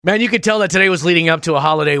Man, you could tell that today was leading up to a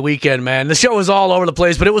holiday weekend, man. The show was all over the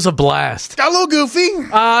place, but it was a blast. Got a little goofy.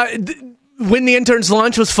 When the intern's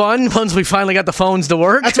lunch was fun, once we finally got the phones to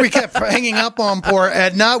work. That's what we kept hanging up on poor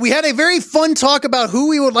Edna. We had a very fun talk about who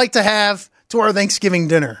we would like to have to our Thanksgiving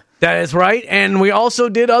dinner. That is right, and we also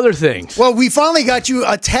did other things. Well, we finally got you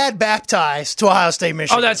a tad baptized to Ohio State,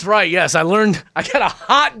 Michigan. Oh, that's right, yes. I got a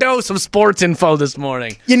hot dose of sports info this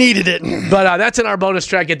morning. You needed it. But that's in our bonus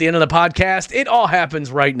track at the end of the podcast. It all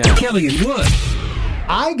happens right now. Kelly and Wood.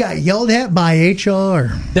 I got yelled at by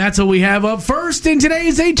HR. That's what we have up first in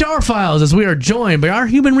today's HR Files, as we are joined by our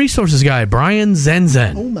human resources guy, Brian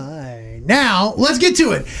Zenzen. Oh, my. Now, let's get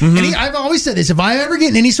to it. And I've always said this. If I ever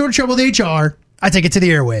get in any sort of trouble with HR, I take it to the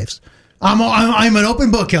airwaves. I'm an open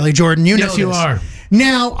book, Kelly Jordan. You know yes, you this. are.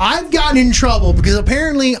 Now, I've gotten in trouble because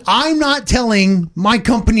apparently I'm not telling my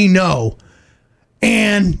company no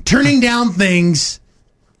and turning down things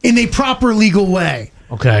in a proper legal way.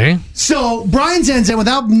 Okay. So, Brian Zenzen,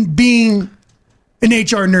 without being an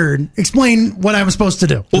HR nerd, explain what I was supposed to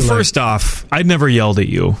do. Well, first off, I'd never yelled at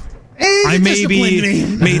you. I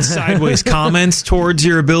maybe made sideways comments towards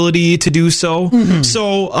your ability to do so. Mm-hmm.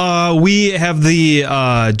 So we have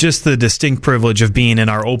the just the distinct privilege of being in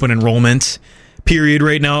our open enrollment period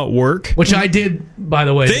right now at work. Which I did, by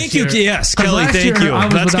the way. Thank you. Yes, Kelly, thank you.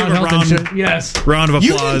 Let's give a round of applause.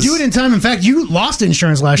 You didn't do it in time. In fact, you lost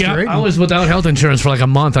insurance last year, right? I was without health insurance for like a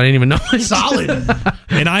month. I didn't even know it. Solid.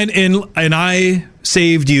 and I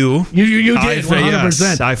saved you. You did, 100%.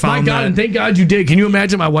 Yes, I found my God, that. And thank God you did. Can you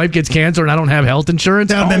imagine my wife gets cancer and I don't have health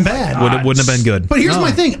insurance? That would have been bad. Wouldn't have been good. But here's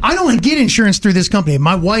my thing. I don't get insurance through this company.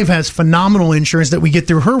 My wife has phenomenal insurance that we get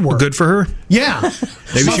through her work. Good for her. Yeah.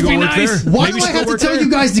 Maybe she go work there. Why do I have to tell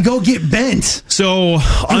you guys to go get bent? So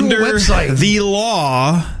under the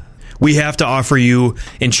law, we have to offer you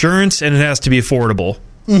insurance, and it has to be affordable.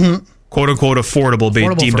 Mm-hmm. "Quote unquote affordable,"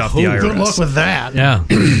 deemed off the IRS. Good luck with that. Yeah.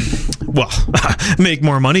 Well, make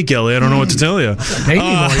more money, Kelly. I don't know what to tell you. Pay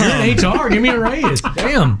me more. You're in HR. Give me a raise.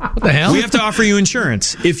 Damn. What the hell? We have to offer you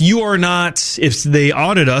insurance. If they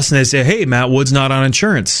audit us and they say, "Hey, Matt Wood's not on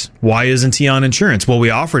insurance. Why isn't he on insurance?" Well, we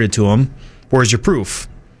offered it to him. Where's your proof?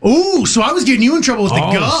 Ooh, so I was getting you in trouble with the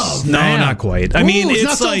gov. No, not quite. I mean, it's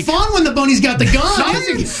not so fun when the bunny's got the gun.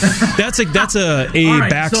 That's a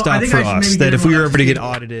backstop for us. That if we were ever to get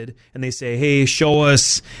audited and they say, "Hey, show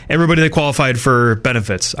us everybody that qualified for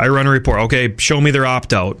benefits," I run a report. Okay, show me their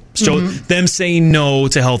opt out. Show them saying no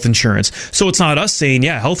to health insurance. So it's not us saying,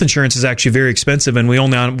 "Yeah, health insurance is actually very expensive, and we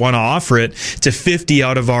only want to offer it to 50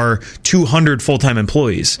 out of our 200 full time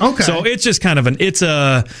employees." Okay, so it's just kind of it's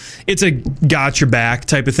a got your back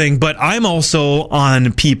type of thing. But I'm also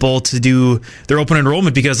on people to do their open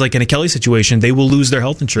enrollment because, like in a Kelly situation, they will lose their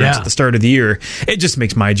health insurance at the start of the year. It just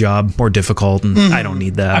makes my job more difficult, and I don't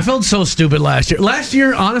need that. I felt so stupid last year. Last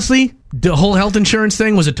year, honestly, the whole health insurance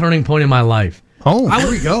thing was a turning point in my life. Oh, there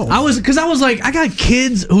we go. I was like, I got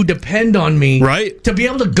kids who depend on me, right, to be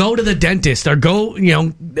able to go to the dentist or go,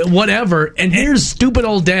 whatever. And here's stupid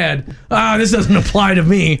old dad. This doesn't apply to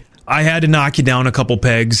me. I had to knock you down a couple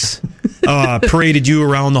pegs. Paraded you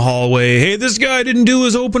around the hallway. Hey, this guy didn't do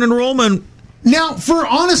his open enrollment. Now,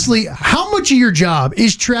 honestly, how much of your job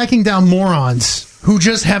is tracking down morons who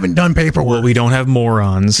just haven't done paperwork? Well, we don't have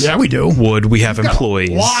morons. Yeah, we do. We have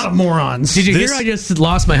employees. A lot of morons. Did you hear I just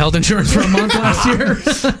lost my health insurance for a month last year?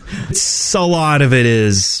 A lot of it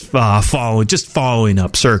is following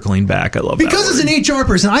up, circling back. I love that because as an HR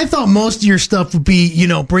person, I thought most of your stuff would be,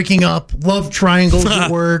 breaking up love triangles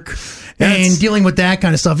at work. And dealing with that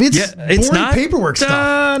kind of stuff. It's boring not paperwork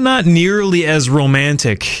stuff. Not nearly as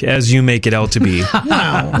romantic as you make it out to be.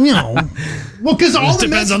 Well, because all the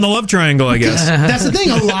depends on the love triangle, I guess. That's the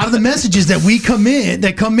thing. A lot of the messages that come in to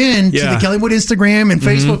the Kellywood Instagram and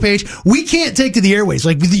Facebook page, we can't take to the airways.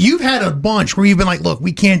 Like you've had a bunch where you've been like, "Look,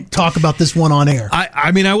 we can't talk about this one on air."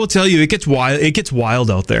 I mean, I will tell you, it gets wild. It gets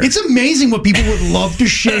wild out there. It's amazing what people would love to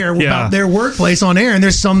share about their workplace on air, and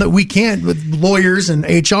there's some that we can't with lawyers and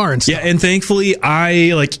HR and stuff. Yeah, and thankfully,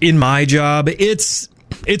 in my job, it's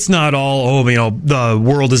not all, the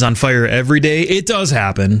world is on fire every day. It does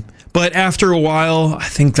happen. But after a while, I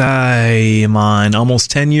think I am on almost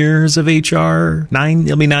 10 years of HR.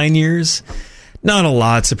 It'll be 9 years. Not a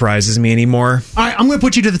lot surprises me anymore. All right, I'm going to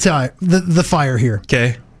put you to the fire here.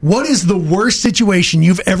 Okay. What is the worst situation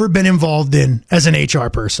you've ever been involved in as an HR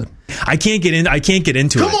person? I can't get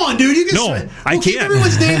into it. Come on, dude. You can I can't. Keep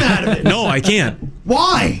everyone's name out of it. No, I can't.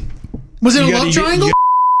 Why? Was it a love triangle?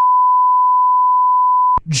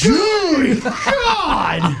 Dude,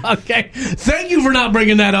 God. Okay. Thank you for not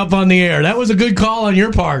bringing that up on the air. That was a good call on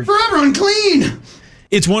your part. Forever unclean.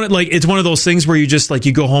 It's one of those things where you just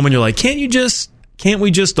you go home and you're like, can't you just Can't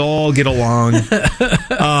we just all get along?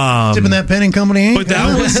 Tipping that pen and company ink. But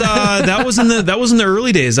that was in the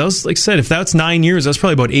early days. That was, like I said, if that's 9 years, that's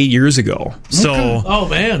probably about 8 years ago. So, oh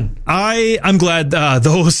man, I'm glad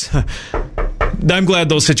those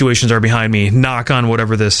situations are behind me. Knock on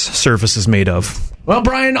whatever this surface is made of. Well,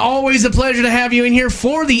 Brian, always a pleasure to have you in here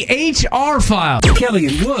for the HR file. Kelly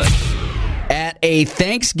and Wood. At a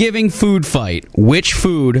Thanksgiving food fight, which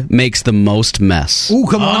food makes the most mess? Ooh,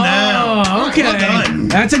 come on now. Oh, okay. Well,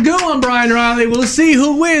 that's a good one, Brian Riley. We'll see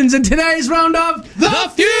who wins in today's round of The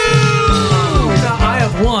Feud. I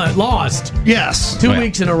have lost. Yes. 2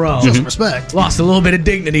 weeks in a row. Just respect. Lost a little bit of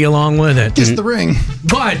dignity along with it. Just the ring.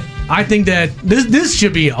 But I think that this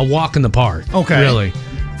should be a walk in the park. Okay. Really.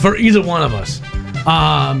 For either one of us.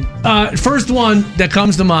 First one that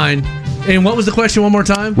comes to mind. And what was the question one more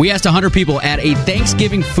time? We asked 100 people at a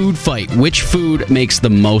Thanksgiving food fight, which food makes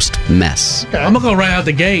the most mess? Okay. I'm going to go right out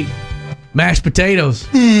the gate. Mashed potatoes.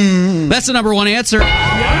 That's the number one answer.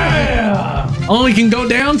 Yeah. Only can go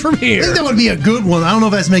down from I here. think that would be a good one. I don't know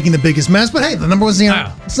if that's making the biggest mess, but hey, the number one's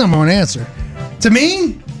it's the number one answer. To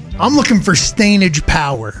me, I'm looking for stainage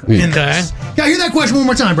power in this. Yeah, hear that question one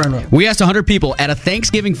more time, Brian. We asked 100 people at a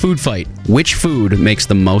Thanksgiving food fight, which food makes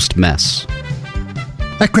the most mess?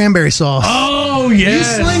 That cranberry sauce. Oh, yeah. You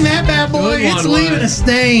sling that bad boy, it's leaving a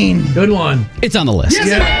stain. Good one. It's on the list.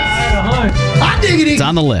 Yes, I dig it. It's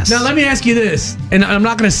on the list. Now, let me ask you this, and I'm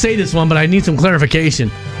not going to say this one, but I need some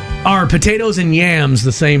clarification. Are potatoes and yams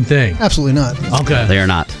the same thing? Absolutely not. Okay. They are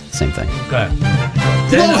not. Same thing. Okay.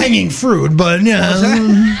 Low-hanging fruit, but yeah.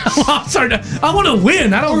 Well, I'm sorry. I want to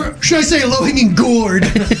win. Or should I say low-hanging gourd?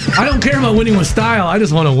 I don't care about winning with style. I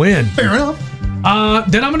just want to win. Fair enough.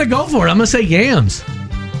 Then I'm going to go for it. I'm going to say yams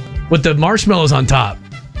with the marshmallows on top.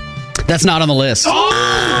 That's not on the list. Oh,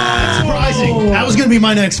 that's surprising. That was going to be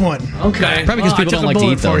my next one. Okay. Probably because people don't like to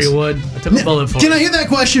eat those. I took a bullet for you. Can I hear that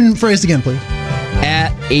question phrased again, please?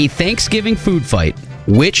 At a Thanksgiving food fight,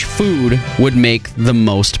 which food would make the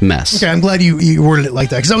most mess? Okay, I'm glad you worded it like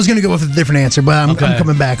that because I was going to go with a different answer, but I'm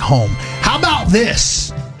coming back home. How about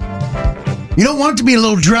this? You don't want it to be a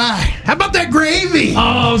little dry. How about that gravy? Oh,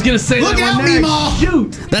 I was going to say Look that out, Meemaw.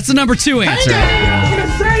 Shoot. That's the number two answer. I was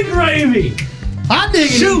going to say gravy. I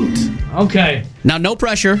dig it. Shoot. Okay. Now, no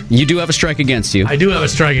pressure. You do have a strike against you. I do have a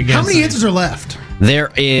strike against How many me. answers are left?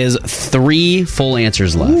 There is 3 full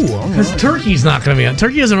answers left. Because turkey's not going to be on.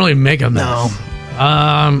 Turkey doesn't really make a mess. No.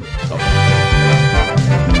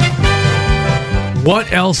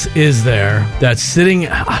 What else is there that's sitting?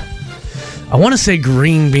 I want to say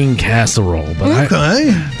green bean casserole, but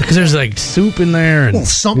because there's like soup in there and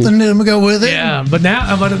something to go with it. Yeah, but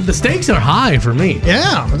the stakes are high for me.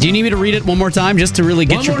 Yeah. Do you need me to read it one more time just to really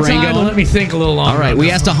get your brain going? Let me think a little longer. All right,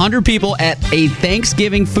 we asked 100 people at a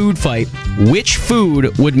Thanksgiving food fight, which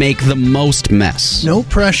food would make the most mess? No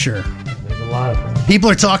pressure. There's a lot of them.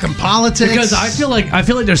 People are talking politics because I feel like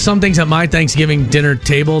there's some things at my Thanksgiving dinner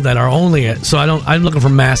table that are only it. So I'm looking for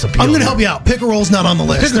mass appeal. I'm going to help you out. Pickle roll's not on the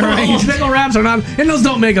list. Pickle wraps are not, and those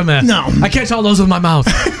don't make a mess. No, I catch all those with my mouth.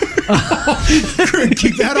 Keep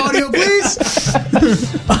that audio, please.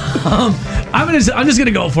 I'm just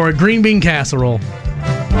gonna go for it. Green bean casserole.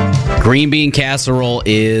 Green bean casserole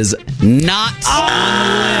is not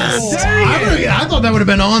on the list. I thought that would have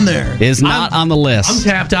been on there. Is not on the list. I'm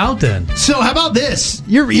tapped out then. So how about this?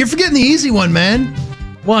 You're forgetting the easy one, man.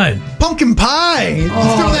 What? Pumpkin pie.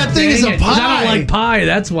 Throw that thing as a pie. I don't like pie.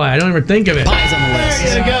 That's why I don't even think of it. Pie's on the list.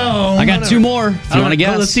 There you go. I got 2 more. If you want to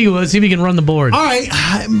guess. Let's see if we can run the board. All right.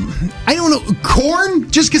 I don't know.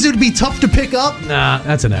 Corn? Just because it would be tough to pick up? Nah,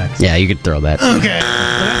 that's an X. Yeah, you could throw that. Okay. But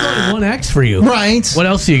that's only one X for you. Right. What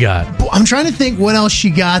else do you got? I'm trying to think what else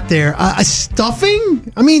she got there.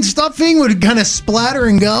 Stuffing? I mean, stuffing would kind of splatter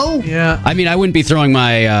and go. Yeah. I mean, I wouldn't be throwing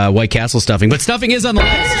my White Castle stuffing, but stuffing is on the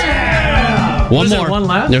list. One more. One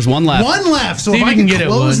left? There's one left. One left. So See if I can can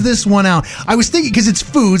close this one out. I was thinking, because it's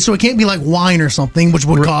food, so it can't be like wine or something, which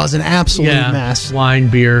would cause an absolute mess. Wine,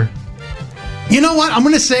 beer. You know what? I'm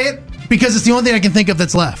going to say it because it's the only thing I can think of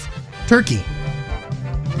that's left. Turkey.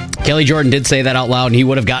 Kelly Jordan did say that out loud, and he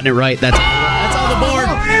would have gotten it right. That's on the board.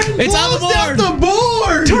 It's on the board. The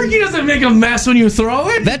board. Turkey doesn't make a mess when you throw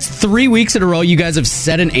it. That's 3 weeks in a row you guys have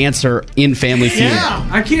said an answer in Family Feud. Yeah.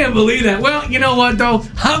 I can't believe that. Well, you know what, though?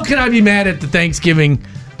 How can I be mad at the Thanksgiving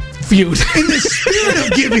feud? In the spirit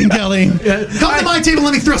of giving, Kelly. Come to my table and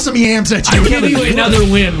let me throw some yams at you. I give you another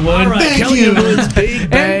win, Wood. Right. Thank Kelly you. Wood's big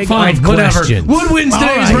bag of whatever. questions. Wood wins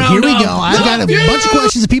today's round. Here we go. I've got a bunch of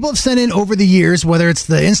questions that people have sent in over the years, whether it's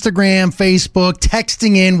the Instagram, Facebook,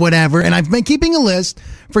 texting in, whatever, and I've been keeping a list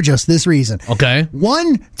for just this reason. Okay.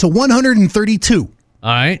 1 to 132. All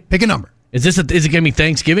right. Pick a number. Is it going to be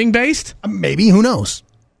Thanksgiving based? Maybe. Who knows?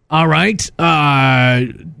 All right.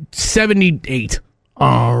 78.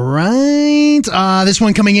 All right. This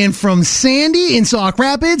one coming in from Sandy in Sauk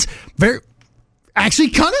Rapids. Actually,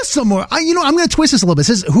 kind of somewhere. I'm going to twist this a little bit. It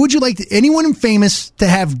says, who would you like anyone famous to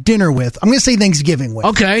have dinner with? I'm going to say Thanksgiving with.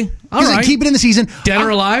 Okay. All right. Keep it in the season. Dead or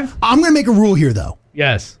alive? I'm going to make a rule here, though.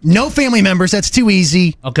 Yes. No family members. That's too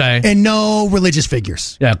easy. Okay. And no religious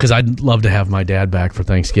figures. Yeah, because I'd love to have my dad back for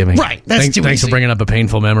Thanksgiving. Right. That's too Thanks easy. for bringing up a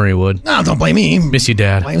painful memory, Wood. No, don't blame me. Miss you,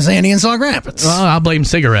 Dad. Blame Sandy and Sauk Rapids. I'll blame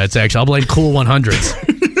cigarettes, actually. I'll blame Cool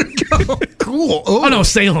 100s. Cool. Oh, no,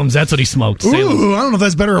 Salem's. That's what he smoked. Salem's. Ooh, I don't know if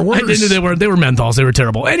that's better or worse. They were menthols. They were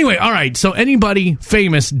terrible. Anyway, all right. So anybody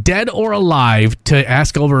famous, dead or alive, to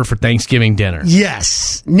ask over for Thanksgiving dinner?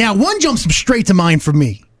 Yes. Now, one jumps straight to mind for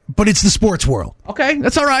me, but it's the sports world. Okay,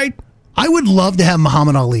 that's all right. I would love to have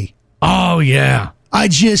Muhammad Ali. Oh, yeah.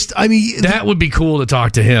 That would be cool to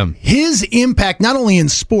talk to him. His impact, not only in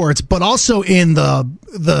sports, but also in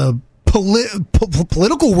the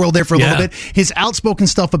political world there for a little bit. His outspoken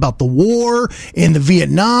stuff about the war and the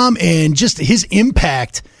Vietnam and just his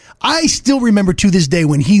impact. I still remember to this day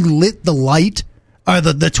when he lit the light,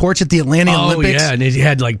 the torch at the Atlanta Olympics. Oh, yeah, and he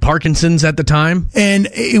had like Parkinson's at the time. And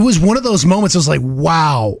it was one of those moments. I was like,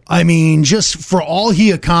 wow. I mean, just for all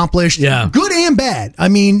he accomplished, good and bad. I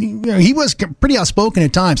mean, he was pretty outspoken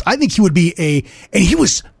at times. I think he would be and he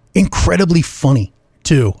was incredibly funny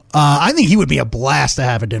too. I think he would be a blast to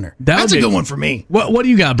have at dinner. That's a good one for me. What do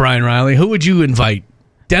you got, Brian Riley? Who would you invite?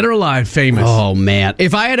 Dead or alive, famous? Oh, man.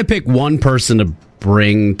 If I had to pick one person to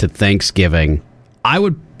bring to Thanksgiving, I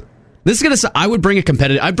would bring a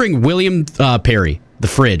competitive. I'd bring William Perry, the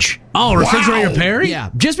fridge. Oh, Refrigerator Perry? Yeah,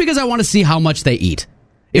 just because I want to see how much they eat.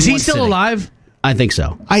 Is he still alive? I think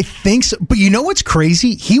so. I think so. But you know what's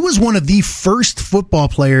crazy? He was one of the first football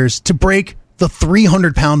players to break the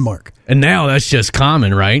 300-pound mark. And now that's just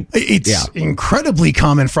common, right? It's incredibly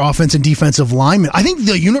common for offensive and defensive linemen. I think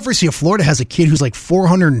the University of Florida has a kid who's like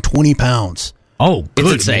 420 pounds. Oh, good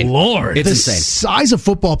it's insane. Lord. It's the insane. Size of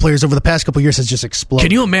football players over the past couple of years has just exploded.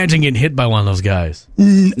 Can you imagine getting hit by one of those guys?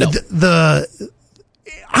 No.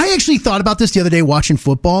 I actually thought about this the other day watching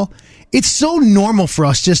football. It's so normal for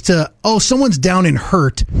us just to, someone's down and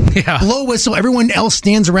hurt. Yeah. Blow whistle. Everyone else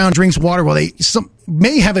stands around, drinks water while they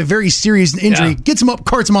may have a very serious injury. Gets them up,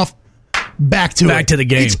 carts them off. Back to the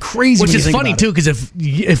game. It's crazy. Which is funny too, because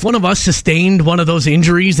if one of us sustained one of those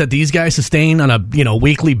injuries that these guys sustain on a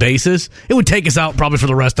weekly basis, it would take us out probably for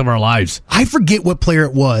the rest of our lives. I forget what player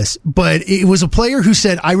it was, but it was a player who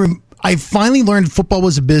said, I finally learned football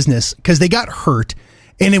was a business because they got hurt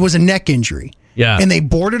and it was a neck injury. Yeah. And they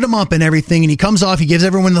boarded him up and everything, and he comes off, he gives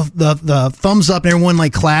everyone the thumbs up, and everyone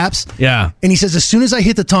like claps. Yeah. And he says, as soon as I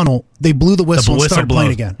hit the tunnel, they blew the whistle and started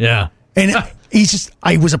playing again. Yeah. And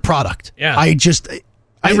I was a product. Yeah.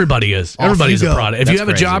 Everybody is. Everybody's a product. If That's you have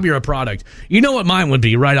crazy. a job, you're a product. You know what mine would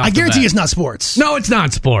be right off the guarantee bat. it's not sports. No, it's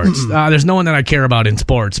not sports. There's no one that I care about in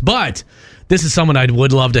sports. But this is someone I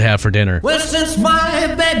would love to have for dinner. Well, since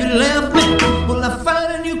my baby left me, well, I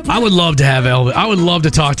found a new place. I would love to have Elvis. I would love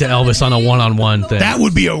to talk to Elvis on a one-on-one thing. That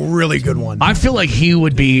would be a really good one. I feel like he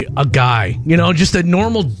would be a guy, just a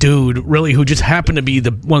normal dude, really, who just happened to be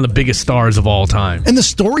one of the biggest stars of all time. And the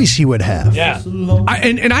stories he would have. Yeah.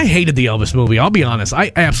 And I hated the Elvis movie. I'll be honest.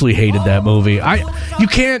 I absolutely hated that movie.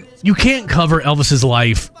 You can't cover Elvis's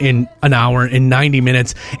life in an hour, in 90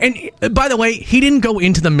 minutes. And by the way, he didn't go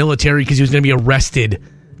into the military because he was going to be arrested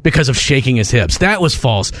because of shaking his hips. That was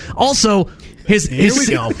false. Also, Here we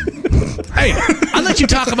go. Hey, I let you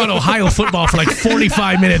talk about Ohio football for like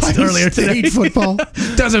 45 minutes earlier today. State football.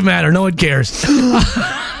 Doesn't matter. No one cares.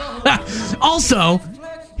 Also,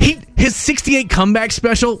 his 68 comeback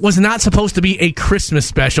special was not supposed to be a Christmas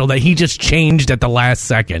special that he just changed at the last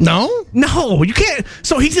second. No? No, you can't.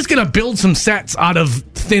 So he's just going to build some sets out of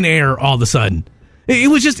thin air all of a sudden. It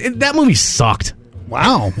was just, that movie sucked.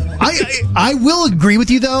 Wow. I will agree with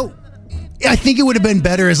you, though. I think it would have been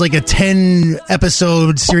better as like a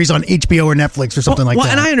 10-episode series on HBO or Netflix or something like that.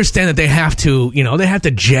 And I understand that they have to,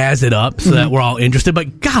 jazz it up so that we're all interested,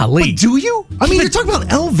 but golly. But do you? I mean, you're talking about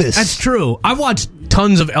Elvis. That's true. I watched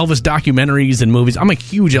tons of Elvis documentaries and movies. I'm a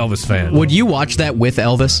huge Elvis fan. Would you watch that with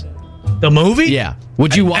Elvis? The movie? Yeah.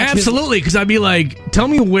 Would you watch Absolutely, because I'd be like, tell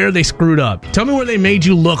me where they screwed up. Tell me where they made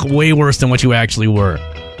you look way worse than what you actually were.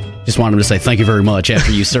 Just wanted him to say thank you very much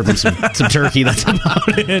after you serve him some turkey. That's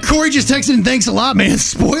about it. Corey just texted and thanks a lot, man.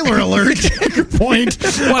 Spoiler alert. Good point.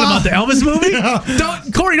 What about the Elvis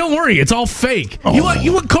movie? Corey, don't worry. It's all fake.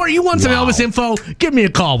 Corey, you want some Elvis info? Give me a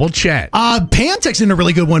call. We'll chat. Pam texted in a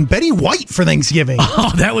really good one. Betty White for Thanksgiving.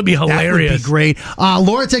 Oh, that would be hilarious. That would be great.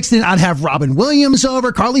 Laura texted in, I'd have Robin Williams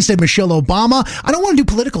over. Carly said Michelle Obama. I don't want to do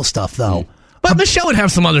political stuff, though. But Michelle would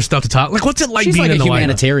have some other stuff to talk. Like, what's it like she's being like in the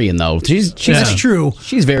humanitarian, though. She's That's true.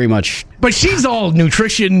 She's very much. But she's all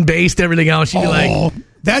nutrition based, everything else. She'd be like,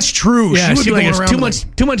 that's true. Yeah, she'd be like, there's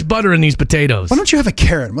too much butter in these potatoes. Why don't you have a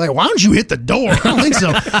carrot? I'm like, why don't you hit the door? I don't think so.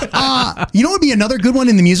 You know what would be another good one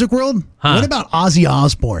in the music world? Huh. What about Ozzy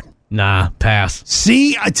Osbourne? Nah, pass.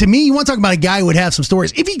 See, to me, you want to talk about a guy who would have some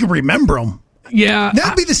stories if you could remember them. Yeah,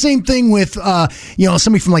 that'd be the same thing with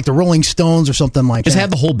somebody from like the Rolling Stones or something like that. Just have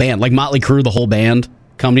the whole band, like Motley Crue, the whole band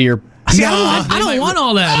come to your. See, I don't want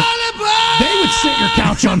all that. They would set your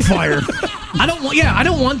couch on fire. I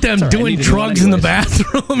don't want them doing drugs in the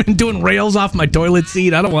bathroom and doing rails off my toilet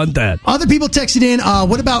seat. I don't want that. Other people texted in,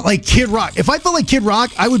 what about like Kid Rock? If I felt like Kid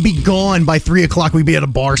Rock, I would be gone by 3 o'clock. We'd be at a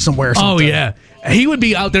bar somewhere or something. Oh, yeah. He would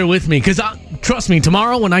be out there with me. Because trust me,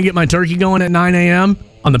 tomorrow when I get my turkey going at 9 a.m.,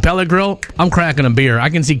 on the pellet grill, I'm cracking a beer.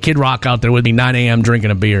 I can see Kid Rock out there with me 9 a.m.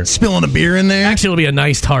 drinking a beer. Spilling a beer in there? Actually, it'll be a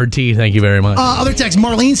nice hard tea. Thank you very much. Other text,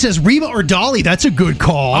 Marlene says Reba or Dolly. That's a good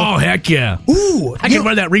call. Oh, heck yeah. Ooh. I can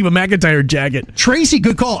wear that Reba McEntire jacket. Tracy,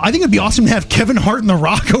 good call. I think it'd be awesome to have Kevin Hart and The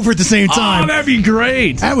Rock over at the same time. Oh, that'd be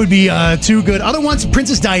great. That would be too good. Other ones,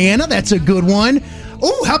 Princess Diana. That's a good one.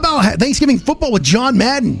 Oh, how about Thanksgiving football with John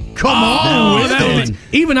Madden? Come on with it.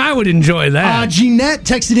 Even I would enjoy that. Jeanette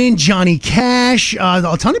texted in Johnny Cash.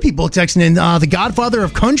 A ton of people texting in the Godfather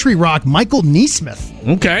of Country Rock, Michael Nesmith.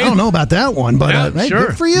 Okay. I don't know about that one, but hey, sure.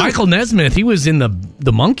 Good for you. Michael Nesmith, he was in the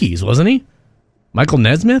Monkees, wasn't he? Michael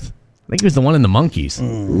Nesmith? I think he was the one in the Monkees.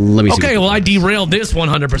 Let me see. Okay, well, I derailed this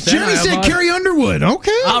 100%. Jeremy said Carrie Underwood.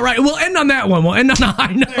 Okay. All right, we'll end on that one. We'll end on a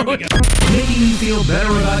high note. Making you feel better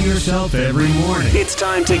about yourself every morning. It's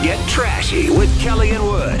time to get trashy with Kelly and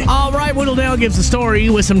Wood. All right, Whittledale gives a story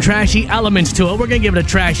with some trashy elements to it. We're going to give it a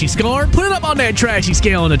trashy score. Put it up on that trashy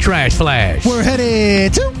scale in the trash flash. We're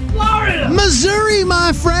headed to Florida, Missouri,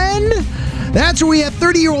 my friend. That's where we have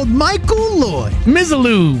 30-year-old Michael Lloyd.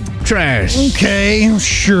 Mizzaloo trash. Okay,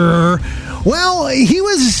 sure. Well, he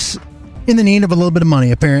was in the need of a little bit of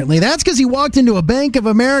money, apparently. That's because he walked into a Bank of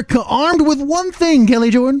America armed with one thing, Kelly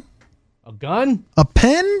Jordan. A gun? A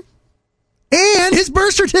pen? And his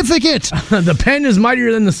birth certificate. The pen is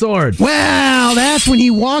mightier than the sword. Well, that's when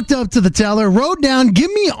he walked up to the teller, wrote down,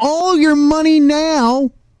 "Give me all your money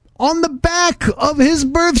now," on the back of his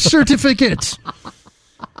birth certificate.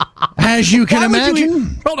 As you can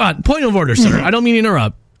imagine. Hold on. Point of order, sir. I don't mean to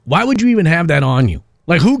interrupt. Why would you even have that on you?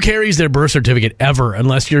 Like, who carries their birth certificate ever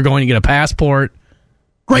unless you're going to get a passport?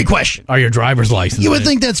 Great question. Or your driver's license. You would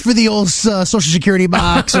think that's for the old Social Security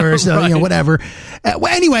box or Right. Whatever.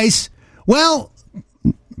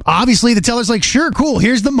 Obviously the teller's like, sure, cool,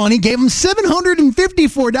 here's the money. Gave him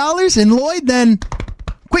 $754, and Lloyd then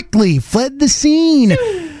quickly fled the scene.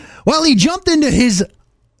 Well, he jumped into his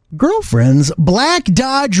girlfriend's black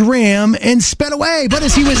Dodge Ram and sped away. But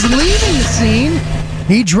as he was leaving the scene,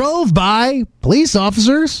 he drove by police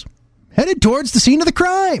officers headed towards the scene of the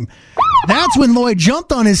crime. That's when Lloyd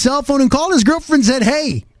jumped on his cell phone and called his girlfriend and said,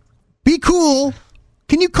 "Hey, be cool.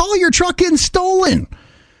 Can you call your truck getting stolen?"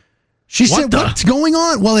 She said, "What's going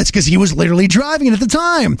on?" Well, it's because he was literally driving it at the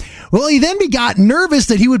time. Well, he then got nervous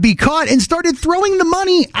that he would be caught and started throwing the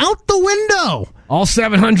money out the window. All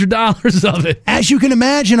 $700 of it. As you can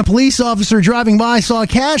imagine, a police officer driving by saw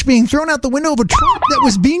cash being thrown out the window of a truck that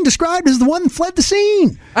was being described as the one that fled the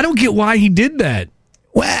scene. I don't get why he did that.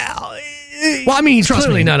 Well, I mean, he's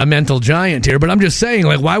clearly not a mental giant here, but I'm just saying,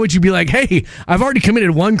 like, why would you be like, "Hey, I've already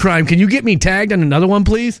committed one crime. Can you get me tagged on another one,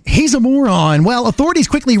 please?" He's a moron. Well, authorities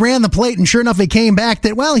quickly ran the plate, and sure enough, it came back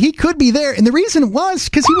that, well, he could be there. And the reason was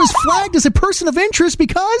because he was flagged as a person of interest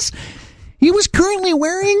because he was currently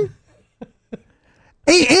wearing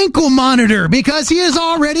a ankle monitor because he has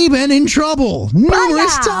already been in trouble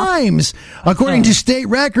numerous times. According to state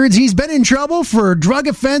records, he's been in trouble for drug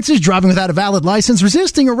offenses, driving without a valid license,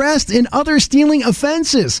 resisting arrest, and other stealing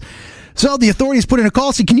offenses. So the authorities put in a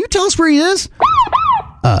call, said, "Can you tell us where he is?"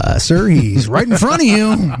 Sir, he's right in front of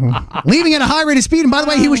you, leaving at a high rate of speed. And by the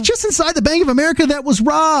way, he was just inside the Bank of America that was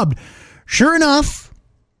robbed. Sure enough,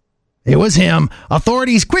 it was him.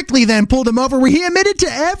 Authorities quickly then pulled him over, where he admitted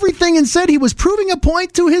to everything and said he was proving a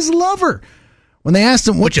point to his lover. When they asked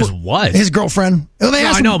him Which is what? his girlfriend. They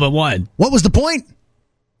asked him, I know, but what? What was the point?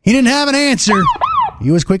 He didn't have an answer.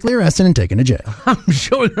 he was quickly arrested and taken to jail. I'm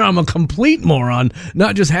showing her I'm a complete moron,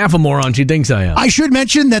 not just half a moron she thinks I am. I should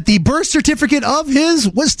mention that the birth certificate of his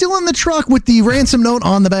was still in the truck with the ransom note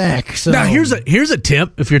on the back. So Now, here's a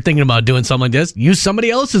tip if you're thinking about doing something like this. Use somebody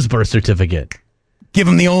else's birth certificate. give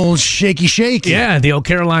him the old shaky shake. Yeah, the old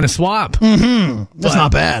Carolina swap. That's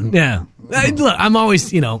not bad. Yeah. Look, I'm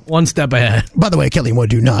always, one step ahead. By the way, Kelly and Wood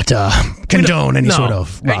do not condone any sort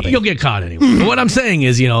of robbing. You'll get caught anyway. But what I'm saying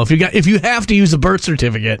is, if you have to use a birth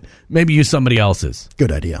certificate, maybe use somebody else's.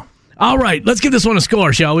 Good idea. All right, let's give this one a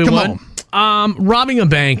score, shall we? Come on. Robbing a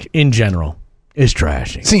bank in general is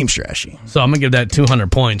trashy. Seems trashy. So I'm going to give that 200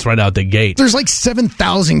 points right out the gate. There's like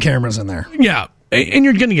 7,000 cameras in there. Yeah. And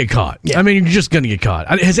you're going to get caught. Yeah. I mean, you're just going to get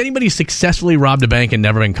caught. Has anybody successfully robbed a bank and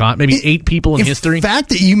never been caught? Maybe 8 people in history? The fact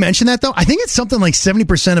that you mentioned that, though, I think it's something like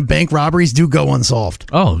 70% of bank robberies do go unsolved.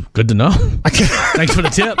 Oh, good to know. Thanks for the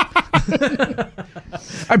tip.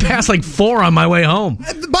 I passed like 4 on my way home.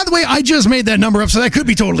 By the way, I just made that number up, so that could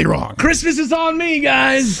be totally wrong. Christmas is on me,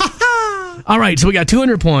 guys. All right, so we got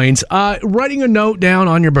 200 points. Writing a note down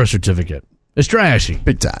on your birth certificate is trashy.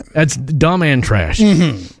 Big time. That's dumb and trashy.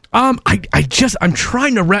 Mm-hmm. I'm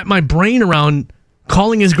trying to wrap my brain around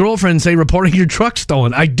calling his girlfriend and say, reporting your truck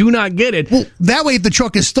stolen. I do not get it. Well, that way if the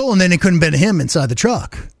truck is stolen, then it couldn't have been him inside the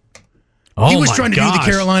truck. Oh, he was trying to do the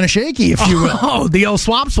Carolina Shaky, if you will. Oh, the old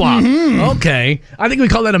swap. Mm-hmm. Okay. I think we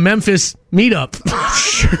call that a Memphis meetup.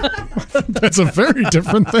 That's a very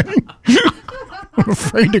different thing. I'm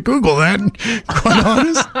afraid to Google that, quite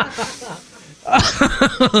honest.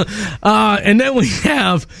 And then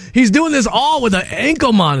he's doing this all with an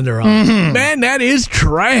ankle monitor on. Mm-hmm. Man, that is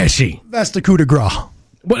trashy. That's the coup de grace.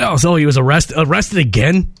 What else? Oh, he was arrested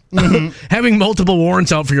again? Mm-hmm. Having multiple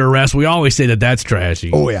warrants out for your arrest, we always say that's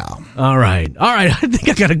trashy. Oh, yeah. All right. I think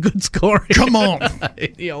I got a good score here. Come on.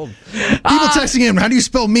 People texting in, how do you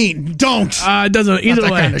spell meat? Don't. It doesn't. Either way,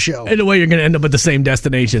 kind of show. Either way, you're going to end up at the same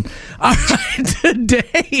destination. All right.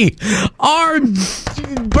 Today, our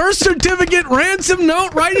birth certificate ransom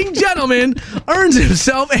note writing gentleman earns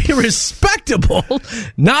himself a respectable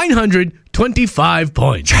 925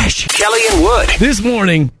 points. Trash. Kelly and Wood. This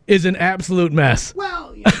morning is an absolute mess.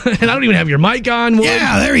 Well, yeah. And I don't even have your mic on, Wood.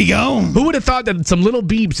 Yeah, there you go. Who would have thought that some little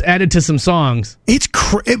beeps added to some songs? It's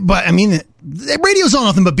but I mean, radio's all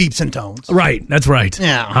nothing but beeps and tones. Right, that's right.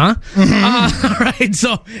 Yeah. Huh? Mm-hmm. All right,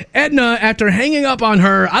 so Edna, after hanging up on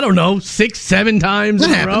her, 6-7 times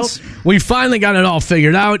in a row, we finally got it all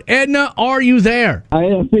figured out. Edna, are you there? I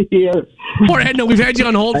am here. Poor Edna, we've had you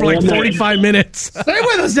on hold for like 45 minutes. Stay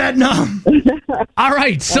with us, Edna. All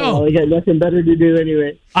right, so I got nothing better to do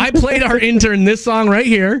anyway. I played our intern this song right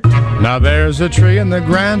here. Now there's a tree in the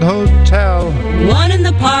Grand Hotel. One in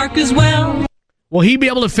the park as well. Will he be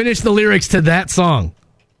able to finish the lyrics to that song?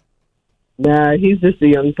 Nah, he's just a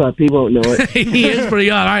young pup. He won't know it. He is pretty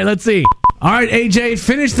young. All right, let's see. All right, AJ,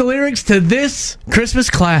 finish the lyrics to this Christmas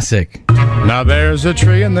classic. Now there's a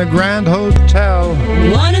tree in the Grand Hotel.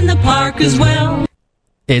 One in the park as well.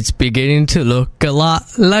 It's beginning to look a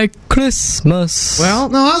lot like Christmas. Well,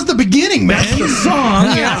 no, that was the beginning, man. That's the song.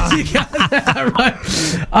 Yeah, you got that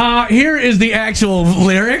right. Here is the actual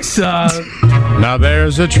lyrics. Now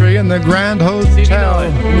there's a tree in the Grand Hotel.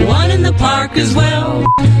 One in the park as well.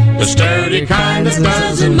 The sturdy kind that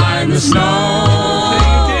doesn't mind the snow.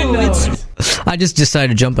 I just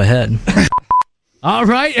decided to jump ahead. All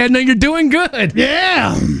right, Edna, you're doing good.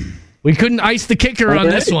 Yeah. We couldn't ice the kicker on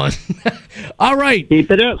this one. All right. Keep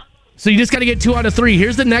it up. So you just got to get 2 out of 3.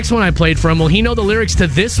 Here's the next one I played from. Will he know the lyrics to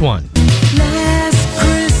this one? Last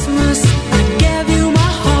Christmas, I gave you my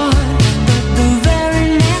heart, but the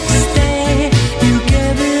very next day, you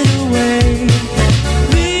gave it away.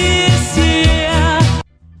 This year.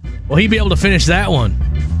 Will he be able to finish that one?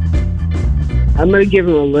 I'm going to give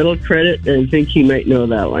him a little credit and think he might know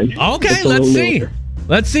that one. Okay, let's see. Newer.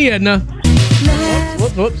 Let's see, Edna.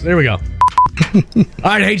 Whoops. There we go. All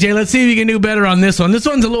right, AJ, let's see if you can do better on this one. This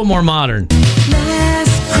one's a little more modern.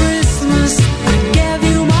 Last Christmas, I gave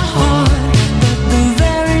you my heart, but the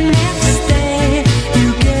very next day,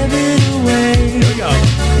 you gave it away. Here we go.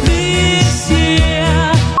 This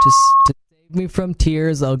year. To save me from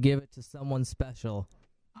tears, I'll give it to someone special.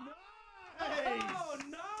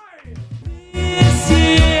 This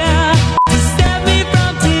year, to save me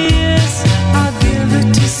from tears, I'll give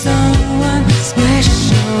it to someone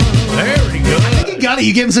special. Very good. You got it.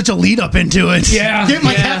 You gave him such a lead up into it. Yeah. Give him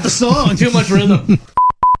like half the song. Too much rhythm.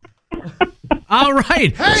 All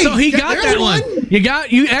right. Hey, so he got there's that one.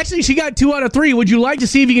 She got 2 out of 3. Would you like to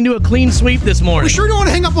see if you can do a clean sweep this morning? We sure don't want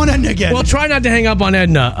to hang up on Edna again. Well, try not to hang up on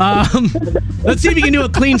Edna. Let's see if you can do a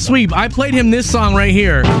clean sweep. I played him this song right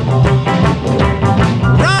here. Run,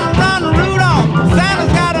 Rudolph, Santa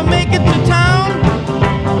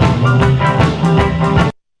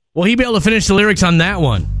Will he be able to finish the lyrics on that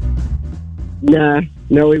one? Nah,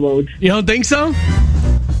 no, he won't. You don't think so?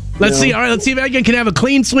 Let's No. see. All right, let's see if Edgar can have a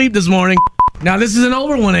clean sweep this morning. Now, this is an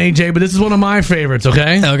older one, AJ, but this is one of my favorites,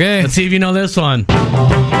 okay? Okay. Let's see if you know this one. Run,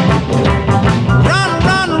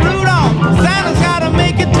 run, Rudolph. Santa's gotta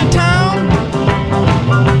make it to town.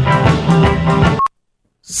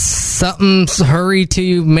 Something's hurry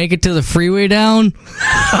to make it to the freeway down.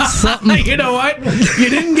 Something. You know what? You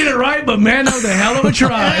didn't get it right, but man, that was a hell of a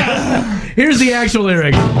try. Here's the actual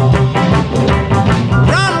lyric. Run,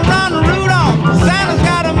 run, Rudolph. Santa's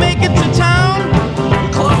gotta make it to town.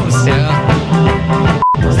 Close. Yeah.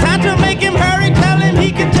 Santa, make him hurry. Tell him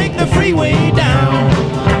he can take the freeway down.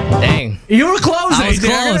 Dang. You were close, I was AJ.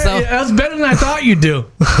 close. That was better than I thought you'd do.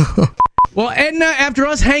 Well, Edna, after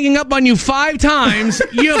us hanging up on you 5 times,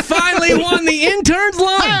 you finally won the intern's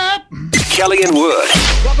line. Kelly and Wood.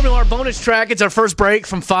 Welcome to our bonus track. It's our first break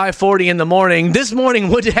from 5:40 in the morning. This morning,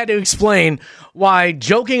 Wood had to explain why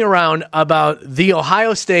joking around about the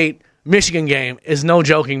Ohio State-Michigan game is no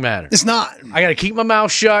joking matter. It's not. I got to keep my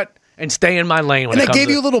mouth shut and stay in my lane when And it I comes gave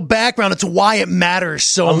to you a little background into why it matters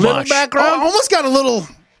so A much. little background? I almost got a little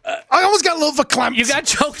verklempt. You got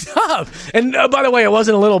choked up. And by the way, it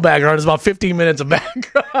wasn't a little background. It was about 15 minutes of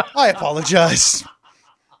background. I apologize.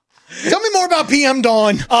 Tell me more about PM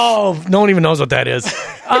Dawn. Oh, no one even knows what that is.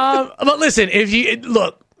 But listen,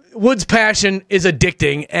 look, Wood's passion is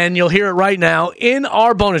addicting, and you'll hear it right now in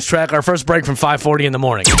our bonus track, our first break from 5:40 in the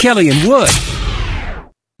morning. Kelly and Wood.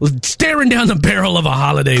 Staring down the barrel of a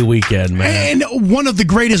holiday weekend, man. And one of the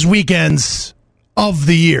greatest weekends of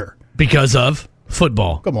the year. Because of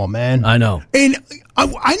football. Come on, man. I know. And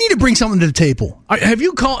I need to bring something to the table. Have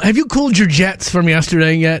you cooled your jets from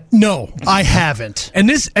yesterday yet? No, I haven't. And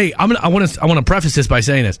this, hey, I want to preface this by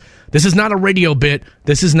saying this. This is not a radio bit.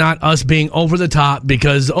 This is not us being over the top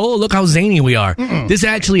because, oh, look how zany we are. Mm-mm. This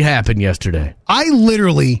actually happened yesterday. I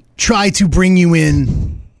literally tried to bring you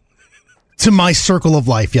in to my circle of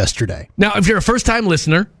life yesterday. Now, if you're a first-time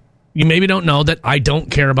listener, you maybe don't know that I don't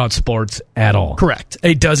care about sports at all. Correct.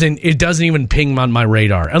 It doesn't even ping on my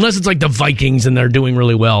radar. Unless it's like the Vikings and they're doing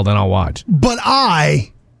really well, then I'll watch. But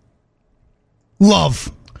I love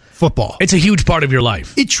football. It's a huge part of your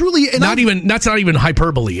life. It truly and that's not even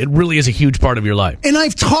hyperbole. It really is a huge part of your life. And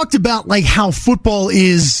I've talked about like how football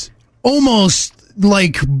is almost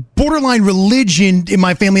like borderline religion in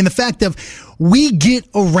my family, and the fact of we get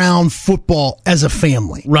around football as a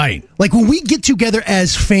family. Right. Like when we get together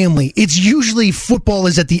as family, it's usually football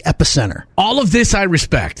is at the epicenter. All of this I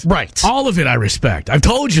respect. Right. All of it I respect. I've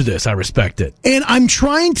told you this. I respect it. And I'm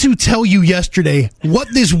trying to tell you yesterday what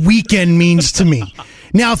this weekend means to me.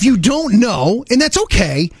 Now, if you don't know, and that's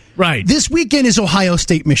okay. Right. This weekend is Ohio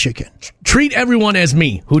State, Michigan. Treat everyone as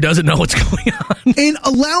me who doesn't know what's going on. And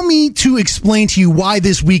allow me to explain to you why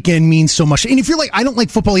this weekend means so much. And if you're like, I don't like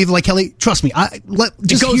football either, like Kelly, trust me,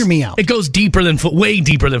 hear me out. It goes deeper than way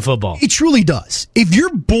deeper than football. It truly does. If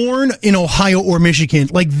you're born in Ohio or Michigan,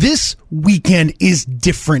 like this weekend is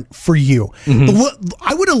different for you. Mm-hmm.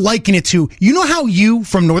 I would have likened it to, you know how you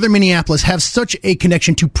from northern Minneapolis have such a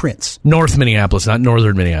connection to Prince? North Minneapolis, not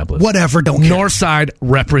northern Minneapolis. Whatever, don't care. North side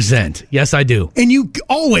represent. Yes, I do. And you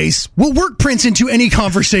always will work Prince into any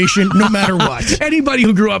conversation, no matter what. Anybody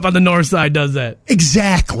who grew up on the north side does that.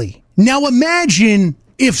 Exactly. Now imagine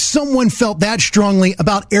if someone felt that strongly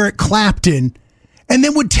about Eric Clapton and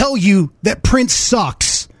then would tell you that Prince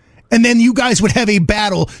sucks. And then you guys would have a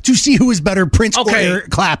battle to see who is better, Prince or Eric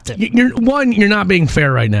Clapton. You're not being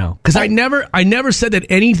fair right now. Because I never said that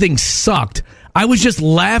anything sucked. I was just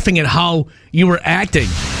laughing at how you were acting.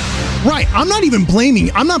 Right. I'm not even blaming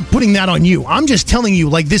you. I'm not putting that on you. I'm just telling you,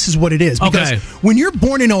 like, this is what it is. Because when you're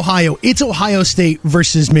born in Ohio, it's Ohio State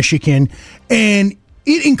versus Michigan. And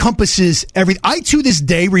it encompasses everything. I, to this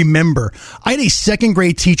day, remember, I had a second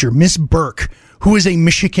grade teacher, Miss Burke, who is a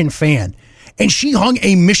Michigan fan. And she hung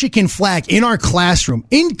a Michigan flag in our classroom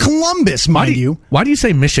in Columbus, mind you. Why do you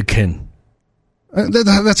say Michigan?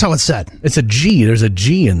 That's how it's said. It's a G. There's a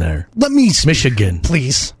G in there. Let me Michigan,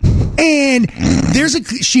 please. And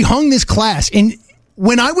she hung this class. And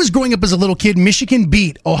when I was growing up as a little kid, Michigan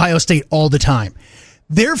beat Ohio State all the time.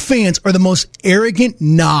 Their fans are the most arrogant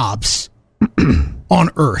knobs on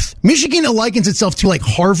earth. Michigan likens itself to like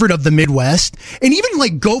Harvard of the Midwest, and even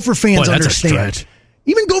like Gopher fans understand.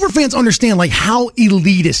 Even Gopher fans understand like how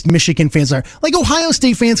elitist Michigan fans are. Like Ohio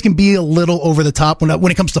State fans can be a little over the top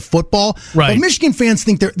when it comes to football. Right. But Michigan fans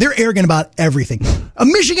think they're arrogant about everything. A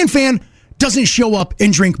Michigan fan doesn't show up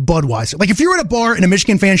and drink Budweiser. Like if you're at a bar and a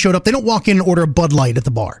Michigan fan showed up, they don't walk in and order a Bud Light at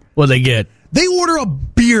the bar. What they get? They order a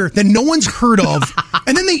beer that no one's heard of,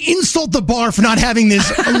 and then they insult the bar for not having this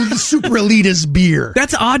super elitist beer.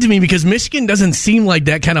 That's odd to me because Michigan doesn't seem like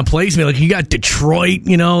that kind of place. I mean, like you got Detroit,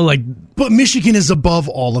 But Michigan is above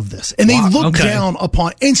all of this, and they look down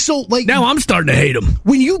upon. And so, like now, I'm starting to hate them.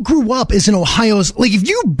 When you grew up as an Ohio's, like if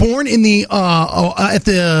you were born in the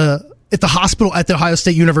at the hospital at the Ohio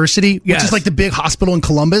State University, which is like the big hospital in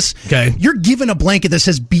Columbus, you're given a blanket that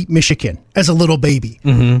says "Beat Michigan" as a little baby.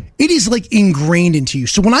 Mm-hmm. It is like ingrained into you.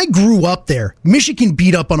 So when I grew up there, Michigan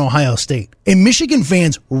beat up on Ohio State, and Michigan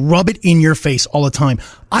fans rub it in your face all the time.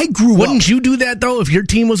 I grew up. Wouldn't you do that though if your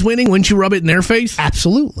team was winning? Wouldn't you rub it in their face?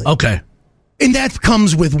 Absolutely. Okay. And that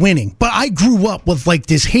comes with winning. But I grew up with like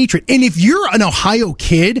this hatred. And if you're an Ohio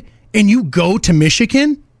kid and you go to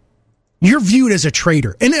Michigan, you're viewed as a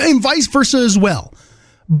traitor, and vice versa as well.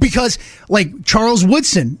 Because, like, Charles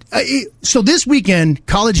Woodson. So this weekend,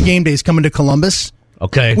 College Game Day is coming to Columbus.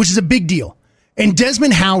 Okay. Which is a big deal. And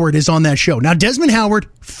Desmond Howard is on that show. Now, Desmond Howard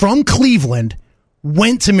from Cleveland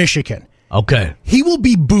went to Michigan. Okay. He will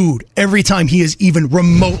be booed every time he is even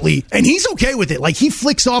remotely. And he's okay with it. Like, he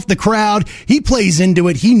flicks off the crowd. He plays into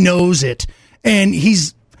it. He knows it. And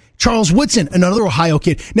he's Charles Woodson, another Ohio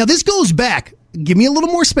kid. Now, this goes back. Give me a little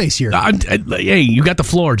more space here. Hey, you got the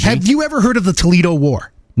floor, G. Have you ever heard of the Toledo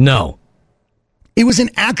War? No. It was an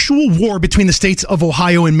actual war between the states of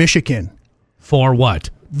Ohio and Michigan. For what?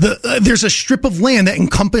 There's a strip of land that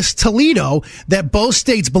encompassed Toledo that both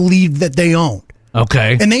states believed that they owned.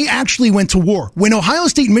 Okay. And they actually went to war. When Ohio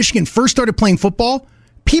State and Michigan first started playing football,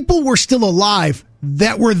 people were still alive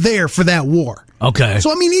that were there for that war. Okay.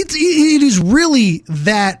 So, I mean, it is really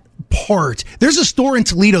that part. There's a store in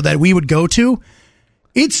Toledo that we would go to.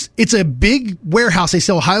 It's a big warehouse. They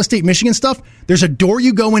sell Ohio State, Michigan stuff. There's a door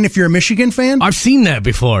you go in if you're a Michigan fan. I've seen that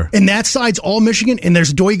before. And that side's all Michigan. And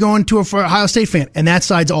there's a door you go into for Ohio State fan. And that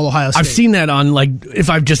side's all Ohio State. I've seen that on, like, if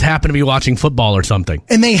I just happen to be watching football or something.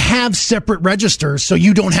 And they have separate registers so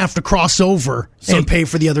you don't have to cross over and pay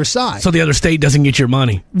for the other side. So the other state doesn't get your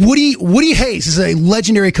money. Woody Hayes is a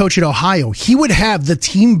legendary coach at Ohio. He would have the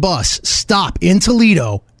team bus stop in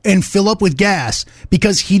Toledo and fill up with gas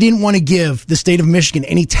because he didn't want to give the state of Michigan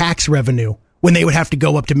any tax revenue when they would have to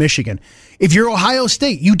go up to Michigan. If you're Ohio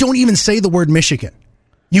State, you don't even say the word Michigan.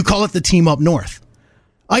 You call it the team up north.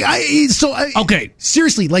 Okay.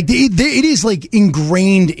 Seriously, like it is like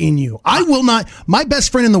ingrained in you. I will not. My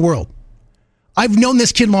best friend in the world. I've known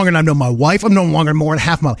this kid longer than I've known my wife. I've known him longer than more than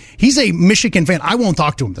half my life. He's a Michigan fan. I won't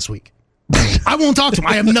talk to him this week. I won't talk to him.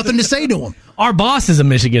 I have nothing to say to him. Our boss is a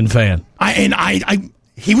Michigan fan.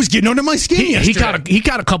 He was getting under my skin yesterday. He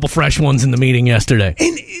got a couple fresh ones in the meeting yesterday.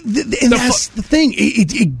 And that's the thing.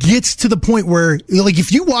 It gets to the point where, like,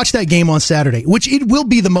 if you watch that game on Saturday, which it will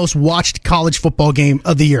be the most watched college football game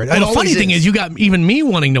of the year. Well, the funny thing is, you got even me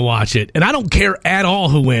wanting to watch it, and I don't care at all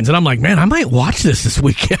who wins. And I'm like, man, I might watch this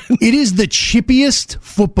weekend. It is the chippiest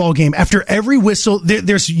football game. After every whistle,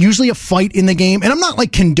 there's usually a fight in the game. And I'm not,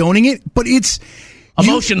 like, condoning it, but it's...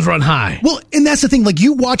 Emotions run high. Well, and that's the thing. Like,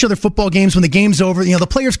 you watch other football games when the game's over. You know, the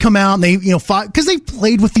players come out and they, fight because they've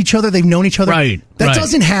played with each other. They've known each other. Right. That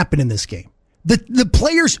doesn't happen in this game. The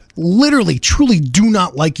players literally, truly do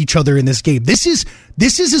not like each other in this game. This is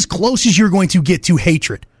as close as you're going to get to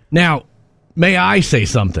hatred. Now, may I say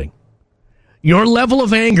something? Your level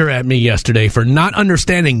of anger at me yesterday for not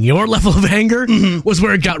understanding your level of anger was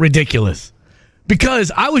where it got ridiculous.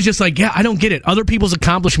 Because I was just like, yeah, I don't get it. Other people's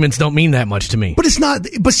accomplishments don't mean that much to me. But it's not.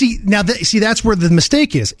 But see, that's where the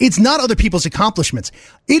mistake is. It's not other people's accomplishments.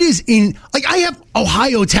 It is in, like, I have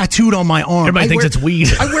Ohio tattooed on my arm. Everybody thinks it's weed.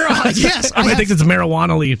 I wear Ohio. Yes, everybody thinks it's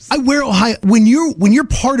marijuana leaves. I wear Ohio. When you're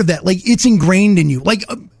part of that, like, it's ingrained in you. Like,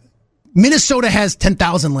 Minnesota has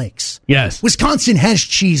 10,000 lakes. Yes. Wisconsin has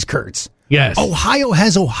cheese curds. Yes. Ohio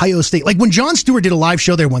has Ohio State. Like, when Jon Stewart did a live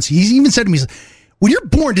show there once, he even said to me, when you're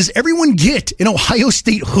born, does everyone get an Ohio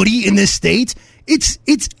State hoodie in this state? It's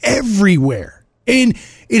everywhere. And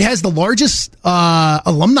it has the largest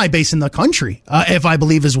alumni base in the country, if I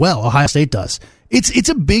believe as well. Ohio State does. It's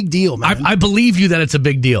a big deal, man. I believe you that it's a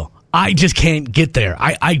big deal. I just can't get there.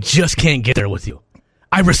 I just can't get there with you.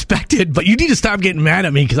 I respect it, but you need to stop getting mad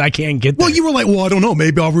at me because I can't get there. Well, you were like, well, I don't know.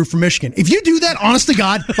 Maybe I'll root for Michigan. If you do that, honest to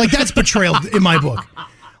God, like, that's betrayal in my book.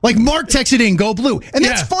 Like, Mark texted in, go blue. And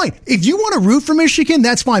that's fine. If you want to root for Michigan,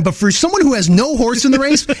 that's fine. But for someone who has no horse in the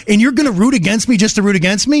race and you're going to root against me just to root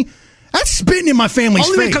against me, that's spitting in my family's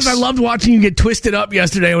face. Only because I loved watching you get twisted up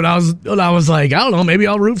yesterday when I was like, I don't know, maybe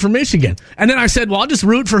I'll root for Michigan. And then I said, well, I'll just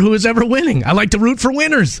root for who is ever winning. I like to root for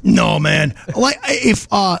winners. No, man. Like, if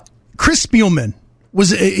Chris Spielman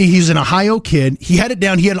he was an Ohio kid. He had it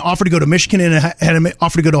down. He had an offer to go to Michigan and had an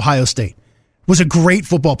offer to go to Ohio State. Was a great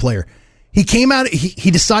football player. He came out. He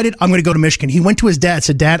decided, I'm going to go to Michigan. He went to his dad,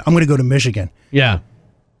 said, Dad, I'm going to go to Michigan. Yeah. He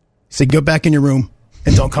said, go back in your room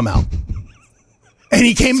and don't come out. And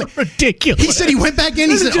he came. So ridiculous. He said he went back in.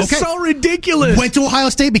 He said, just okay. So ridiculous. Went to Ohio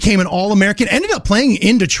State, became an All-American, ended up playing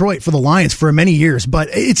in Detroit for the Lions for many years. But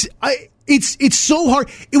it's so hard.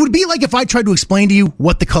 It would be like if I tried to explain to you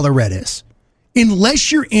what the color red is.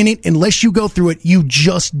 Unless you're in it, unless you go through it, you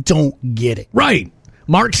just don't get it. Right.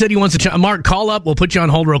 Mark said he wants to Mark, call up. We'll put you on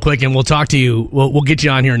hold real quick, and we'll talk to you. We'll get you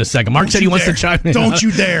on here in a second. Mark said he wants to chime in. Don't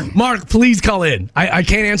you dare. Mark, please call in. I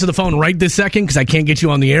can't answer the phone right this second because I can't get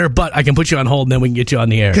you on the air, but I can put you on hold, and then we can get you on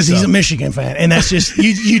the air. Because he's a Michigan fan, and that's just,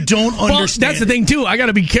 you don't understand. Well, that's the thing, too. I got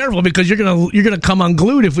to be careful because you're gonna come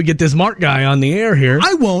unglued if we get this Mark guy on the air here.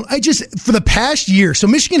 I won't. For the past year, so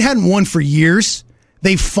Michigan hadn't won for years.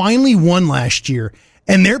 They finally won last year,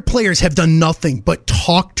 and their players have done nothing but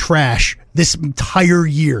talk trash this entire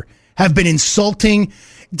year. Have been insulting.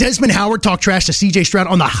 Desmond Howard talked trash to C.J. Stroud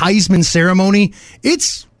on the Heisman ceremony.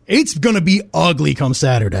 It's going to be ugly come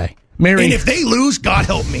Saturday. Mary, and if they lose, God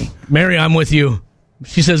help me. Mary, I'm with you.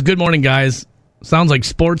 She says, good morning, guys. Sounds like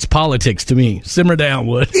sports politics to me. Simmer down,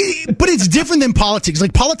 Wood. But it's different than politics.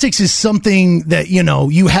 Like, politics is something that,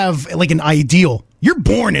 you have like an ideal. You're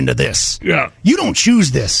born into this. Yeah. You don't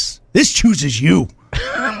choose this. This chooses you.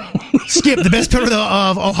 Skip, the best player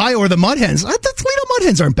of Ohio or the Mud Hens. The Toledo Mud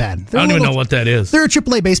Hens aren't bad. I don't even know what that is. They're a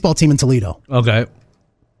AAA baseball team in Toledo. Okay.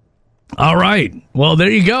 All right. Well, there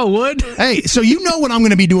you go, Wood. Hey, so you know what I'm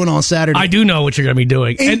going to be doing on Saturday. I do know what you're going to be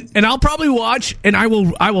doing. And I'll probably watch, and I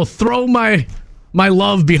will throw my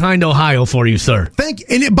love behind Ohio for you, sir. Thank you.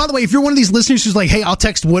 And by the way, if you're one of these listeners who's like, hey, I'll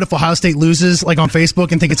text Wood if Ohio State loses, like on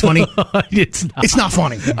Facebook, and think it's funny, it's not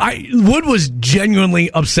funny. Wood was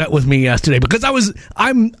genuinely upset with me yesterday because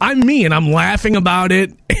I'm me, and I'm laughing about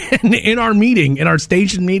it. And in our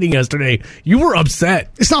station meeting yesterday, you were upset.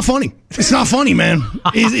 It's not funny. It's not funny, man.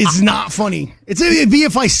 It's not funny. It'd be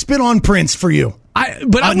if I spit on Prince for you.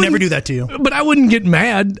 I'd never do that to you. But I wouldn't get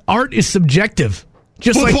mad. Art is subjective.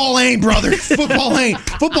 Football ain't, brother. Football ain't.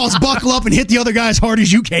 Football's buckle up and hit the other guy as hard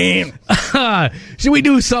as you can. Should we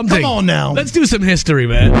do something? Come on now. Let's do some history,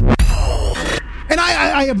 man. And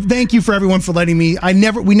I thank you for everyone for letting me.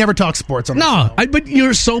 We never talk sports on this show. But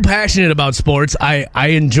you're so passionate about sports. I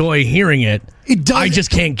enjoy hearing it. It does. I just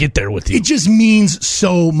can't get there with you. It just means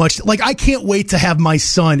so much. Like, I can't wait to have my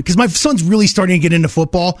son, because my son's really starting to get into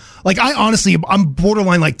football. Like, I'm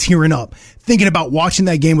borderline like tearing up thinking about watching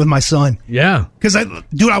that game with my son. Yeah. Because I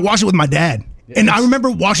watched it with my dad. Yes. And I remember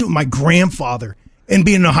watching it with my grandfather and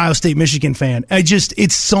being an Ohio State Michigan fan.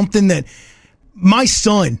 It's something that my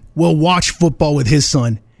son will watch football with his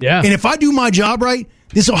son. Yeah. And if I do my job right,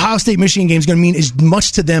 this Ohio State Michigan game is going to mean as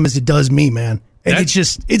much to them as it does me, man. And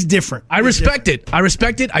it's different. I respect it. I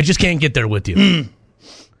just can't get there with you.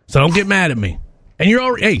 So don't get mad at me. And you're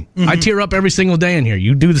already, I tear up every single day in here.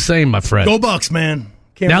 You do the same, my friend. Go Bucks, man.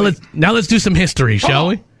 Now let's do some history, shall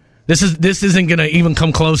we? This isn't going to even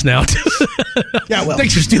come close now. Yeah, well.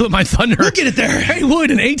 Thanks for stealing my thunder. We'll get it there. Hey,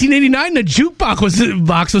 Wood, in 1889, the jukebox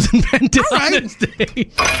was invented on this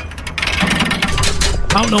day.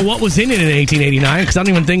 I don't know what was in it in 1889 because I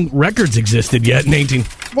don't even think records existed yet in 18.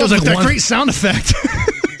 Well, it was like that great sound effect.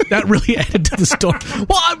 That really added to the story.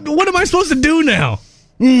 Well, what am I supposed to do now?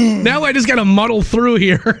 Now I just got to muddle through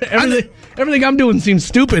here. Everything I'm doing seems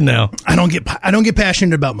stupid now. I don't get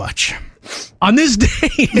passionate about much. On this day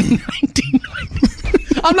in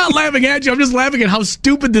 1990, I'm not laughing at you. I'm just laughing at how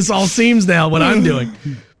stupid this all seems now. What I'm doing.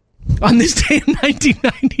 On this day in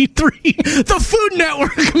 1993, the Food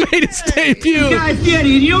Network made its debut. You guys get it.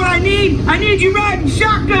 You know what I need? I need you riding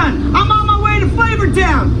shotgun. I'm on my way to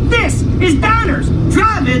Flavortown. This is Diners,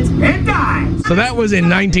 Drive-Ins, and Dives. So that was in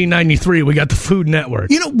 1993. We got the Food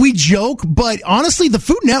Network. We joke, but honestly, the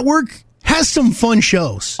Food Network has some fun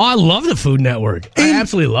shows. Oh, I love the Food Network. I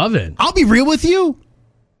absolutely love it. I'll be real with you.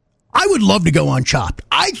 I would love to go on Chopped.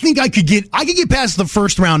 I think I could get past the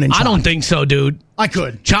first round in Chopped. I don't think so, dude. I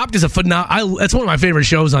could. Chopped is that's one of my favorite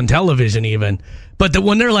shows on television, even. But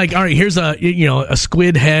when they're like, all right, here's a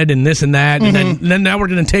squid head and this and that, and then now we're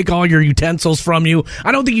going to take all your utensils from you.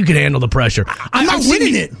 I don't think you can handle the pressure. I'm not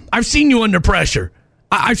winning it. I've seen you under pressure.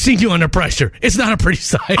 I've seen you under pressure. It's not a pretty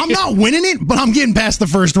sight. I'm not winning it, but I'm getting past the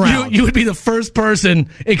first round. You would be the first person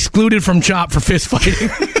excluded from Chopped for fist fighting.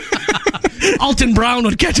 Alton Brown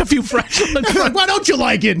would catch a few fresh ones. Why don't you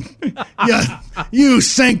like it? Yeah, you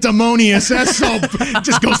sanctimonious. That's so.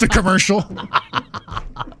 Just goes to commercial.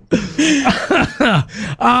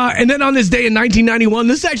 And then on this day in 1991,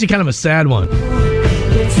 this is actually kind of a sad one.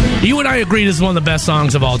 You and I agree this is one of the best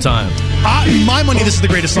songs of all time. My money, this is the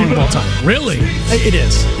greatest song of all time. Really? It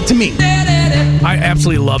is. To me. I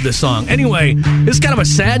absolutely love this song. Anyway, this is kind of a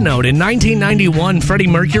sad note. In 1991, Freddie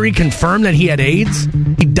Mercury confirmed that he had AIDS.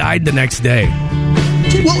 He died the next day.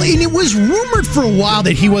 Well, and it was rumored for a while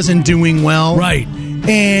that he wasn't doing well. Right.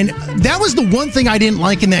 And that was the one thing I didn't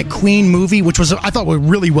like in that Queen movie, which was, I thought, was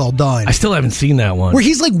really well done. I still haven't seen that one. Where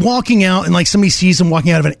he's like walking out and like somebody sees him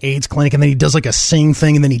walking out of an AIDS clinic and then he does like a sing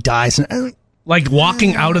thing and then he dies. And like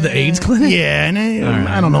walking out of the AIDS clinic? Yeah, and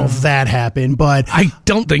I don't know if that happened, but I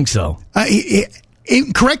don't think so.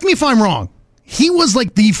 Correct me if I'm wrong. He was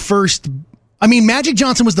like the first. I mean, Magic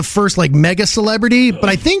Johnson was the first like mega celebrity, but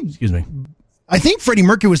I think Freddie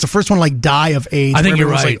Mercury was the first one to like die of AIDS. I think you're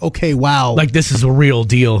right. Like, okay, wow. Like this is a real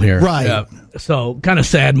deal here. Right. Yeah. So kind of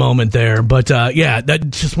sad moment there, but yeah,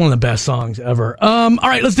 that's just one of the best songs ever. All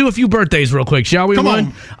right, let's do a few birthdays real quick, shall we? Come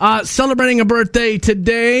on. Celebrating a birthday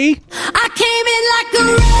today. I came in like a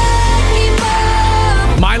wrecking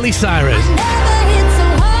ball. Miley Cyrus.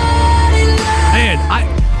 Man,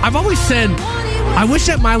 I've always said I wish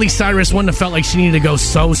that Miley Cyrus wouldn't have felt like she needed to go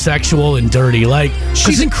so sexual and dirty. Like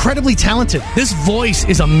she's incredibly talented. This voice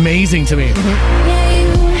is amazing to me.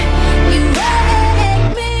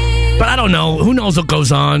 But I don't know. Who knows what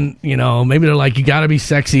goes on? You know, maybe they're like, you got to be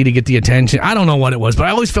sexy to get the attention. I don't know what it was, but I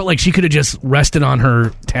always felt like she could have just rested on her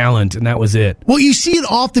talent, and that was it. Well, you see it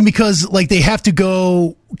often because, like, they have to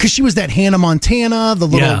go, because she was that Hannah Montana, the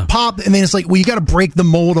little pop, and then it's like, well, you got to break the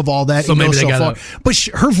mold of all that. So maybe they far. But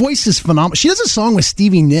her voice is phenomenal. She does a song with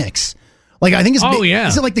Stevie Nicks. Like, I think it's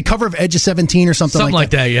is it like the cover of Edge of 17 or something like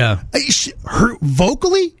that? Yeah. Her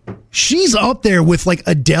vocally, she's up there with like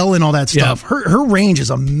Adele and all that stuff. Yeah. Her range is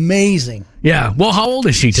amazing. Yeah. Well, how old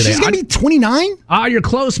is she today? She's gonna be 29. You're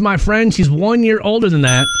close, my friend. She's 1 year older than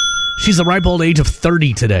that. She's the ripe old age of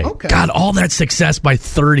 30 today. Okay. God, all that success by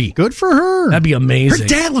 30. Good for her. That'd be amazing. Her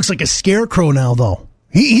dad looks like a scarecrow now, though.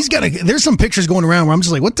 He's got there's some pictures going around where I'm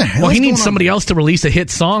just like, what the hell? Well, he needs somebody else to release a hit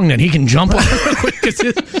song that he can jump on real quick because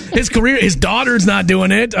his career, his daughter's not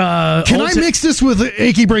doing it. Can I mix this with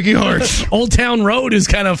Achy Breaky Hearts? Old Town Road is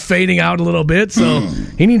kind of fading out a little bit, so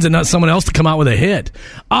he needs someone else to come out with a hit.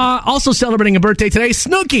 Also celebrating a birthday today,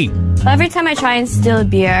 Snooki. Every time I try and steal a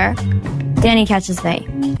beer, Danny catches me.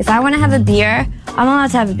 If I want to have a beer, I'm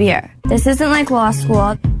allowed to have a beer. This isn't like law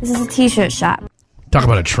school. This is a t-shirt shop. Talk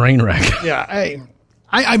about a train wreck. Yeah,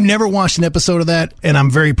 I've never watched an episode of that, and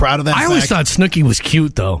I'm very proud of that. I always thought Snooki was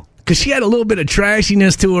cute, though, because she had a little bit of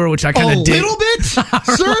trashiness to her, which I kind of did. A little bit,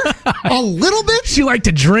 sir? A little bit? She liked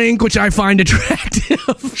to drink, which I find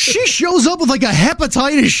attractive. She shows up with like a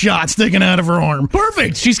hepatitis shot sticking out of her arm.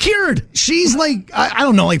 Perfect. She's cured. She's like, I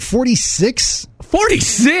don't know, like 46?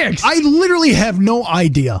 46? I literally have no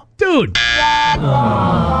idea. Dude.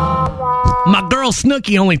 My girl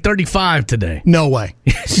Snooki only 35 today. No way.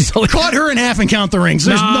 She's only caught her in half and count the rings.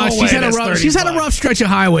 There's no way. She's had a rough stretch of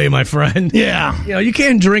highway, my friend. Yeah. You know, you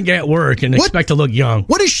can't drink at work and expect to look young.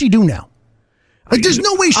 What does she do now? Like, there's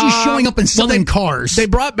no way she's showing up and selling cars. They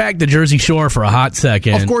brought back the Jersey Shore for a hot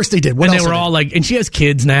second. Of course they did. What and they were all like, and she has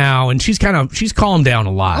kids now, and she's calmed down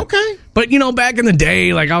a lot. Okay. But, you know, back in the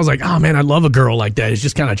day, like, I was like, oh, man, I love a girl like that. It's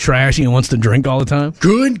just kind of trashy and wants to drink all the time.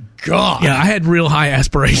 Good God. Yeah, I had real high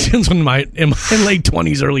aspirations in my late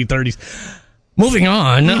 20s, early 30s. Moving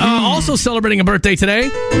on. Also celebrating a birthday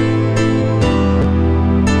today.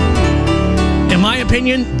 In my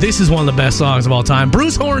opinion, this is one of the best songs of all time.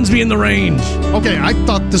 Bruce Hornsby in the Range. Okay, I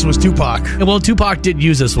thought this was Tupac. Well, Tupac did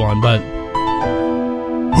use this one, but...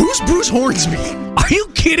 Who's Bruce Hornsby? Are you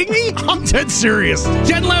kidding me? I'm dead serious.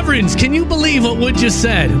 Jen Leverins, can you believe what Wood just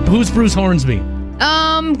said? Who's Bruce Hornsby?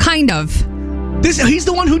 Kind of. He's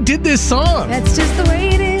the one who did this song. That's just the way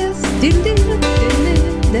it is.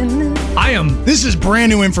 This is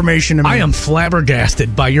brand new information to me. I am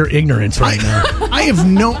flabbergasted by your ignorance right now.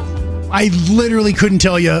 I literally couldn't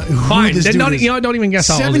tell you who this dude is. Don't even guess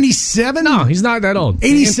how old. 77? No, he's not that old.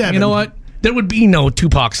 87. You know what? There would be no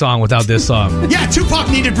Tupac song without this song. Yeah, Tupac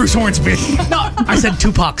needed Bruce Hornsby. No, I said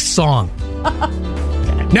Tupac's song.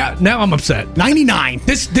 Now I'm upset. 99.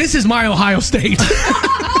 This is my Ohio State.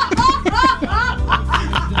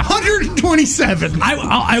 127.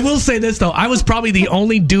 I will say this, though. I was probably the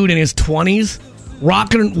only dude in his 20s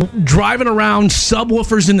driving around,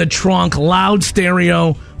 subwoofers in the trunk, loud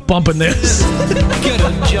stereo, bumping this.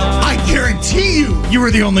 I guarantee you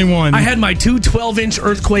were the only one. I had my two 12-inch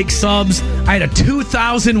Earthquake subs. I had a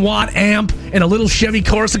 2,000-watt amp and a little Chevy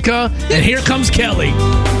Corsica. And here comes Kelly.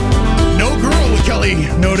 No girl with Kelly,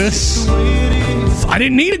 notice. I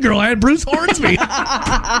didn't need a girl. I had Bruce Hornsby.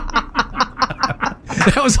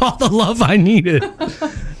 That was all the love I needed.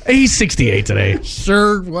 He's 68 today.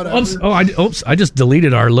 Sure, whatever. Oops, I just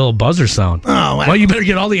deleted our little buzzer sound. Oh, wow. Well, you better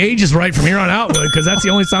get all the ages right from here on out, because that's the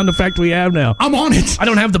only sound effect we have now. I'm on it. I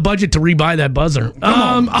don't have the budget to rebuy that buzzer.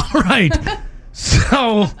 All right.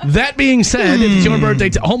 So, that being said, if it's your birthday,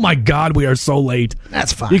 oh my God, we are so late.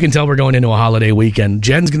 That's fine. You can tell we're going into a holiday weekend.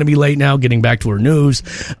 Jen's going to be late now, getting back to her news.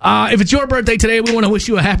 If it's your birthday today, we want to wish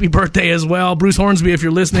you a happy birthday as well. Bruce Hornsby, if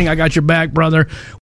you're listening, I got your back, brother.